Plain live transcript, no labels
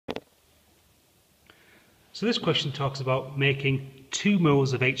So this question talks about making 2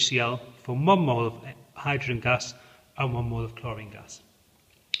 moles of HCl from 1 mole of hydrogen gas and 1 mole of chlorine gas.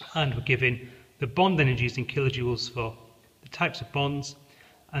 And we're given the bond energies in kilojoules for the types of bonds,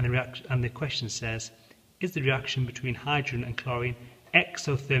 and the question says, is the reaction between hydrogen and chlorine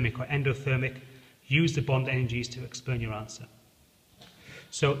exothermic or endothermic? Use the bond energies to explain your answer.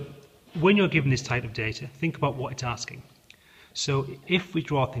 So when you're given this type of data, think about what it's asking. So if we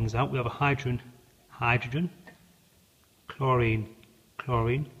draw things out, we have a hydrogen, hydrogen, chlorine,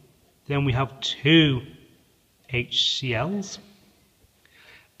 chlorine. Then we have 2 HCl's.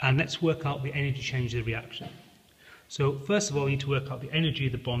 And let's work out the energy change of the reaction. So first of all, we need to work out the energy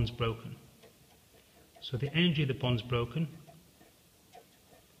of the bonds broken. So the energy of the bonds broken,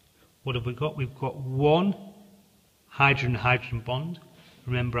 what have we got? We've got 1 hydrogen-hydrogen bond.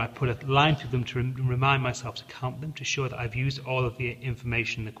 Remember, I put a line through them to remind myself to count them, to show that I've used all of the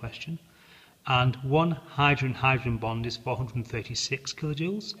information in the question. And 1 hydrogen-hydrogen bond is 436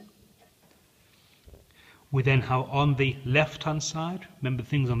 kilojoules. We then have on the left-hand side, remember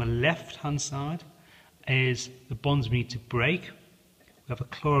things on the left-hand side, is the bonds we need to break. We have a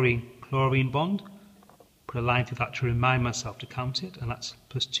chlorine-chlorine bond. Put a line through that to remind myself to count it, and that's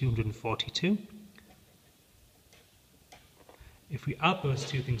plus 242. If we add those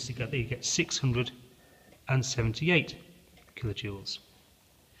two things together, you get 678 kilojoules.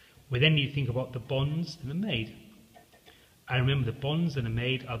 We then need to think about the bonds that are made. And remember, the bonds that are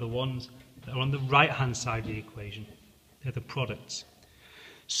made are the ones that are on the right-hand side of the equation. They're the products.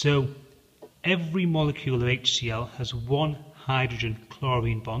 So every molecule of HCl has 1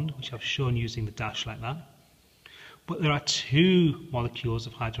 hydrogen-chlorine bond, which I've shown using the dash like that. But there are 2 molecules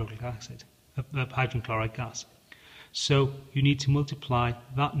of hydrogen chloride gas. So you need to multiply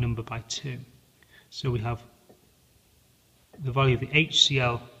that number by 2. So we have the value of the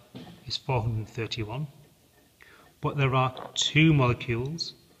HCl is 431. But there are 2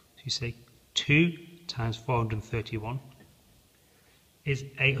 molecules, so you say 2 times 431 is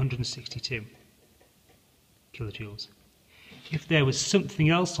 862 kilojoules. If there was something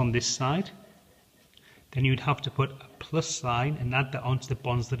else on this side, then you'd have to put a plus sign and add that onto the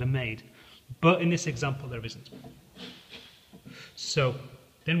bonds that are made. But in this example, there isn't. So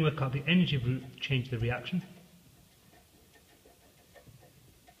then work out the energy change of the reaction.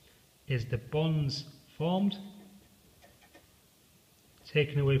 Is the bonds formed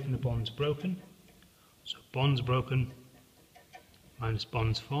taken away from the bonds broken. So bonds broken minus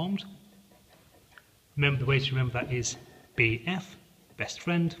bonds formed. Remember, the way to remember that is BF, best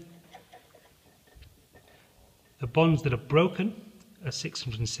friend. The bonds that are broken are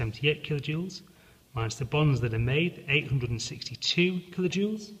 678 kilojoules, minus the bonds that are made, 862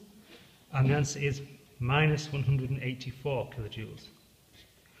 kilojoules, and the answer is minus 184 kilojoules.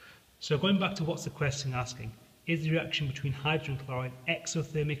 So going back to what's the question asking, is the reaction between hydrogen and chlorine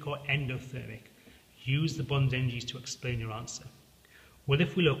exothermic or endothermic? Use the bond energies to explain your answer. Well,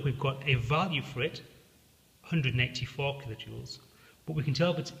 if we look, we've got a value for it, 184 kilojoules, but we can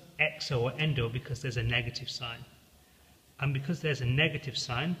tell if it's exo or endo because there's a negative sign. And because there's a negative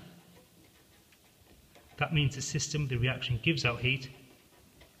sign, that means the system, the reaction, gives out heat,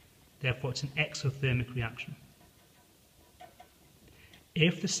 therefore it's an exothermic reaction.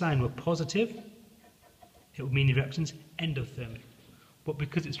 If the sign were positive, it would mean the reaction's endothermic. But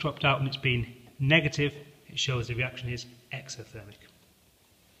because it's dropped out and it's been negative, it shows the reaction is exothermic.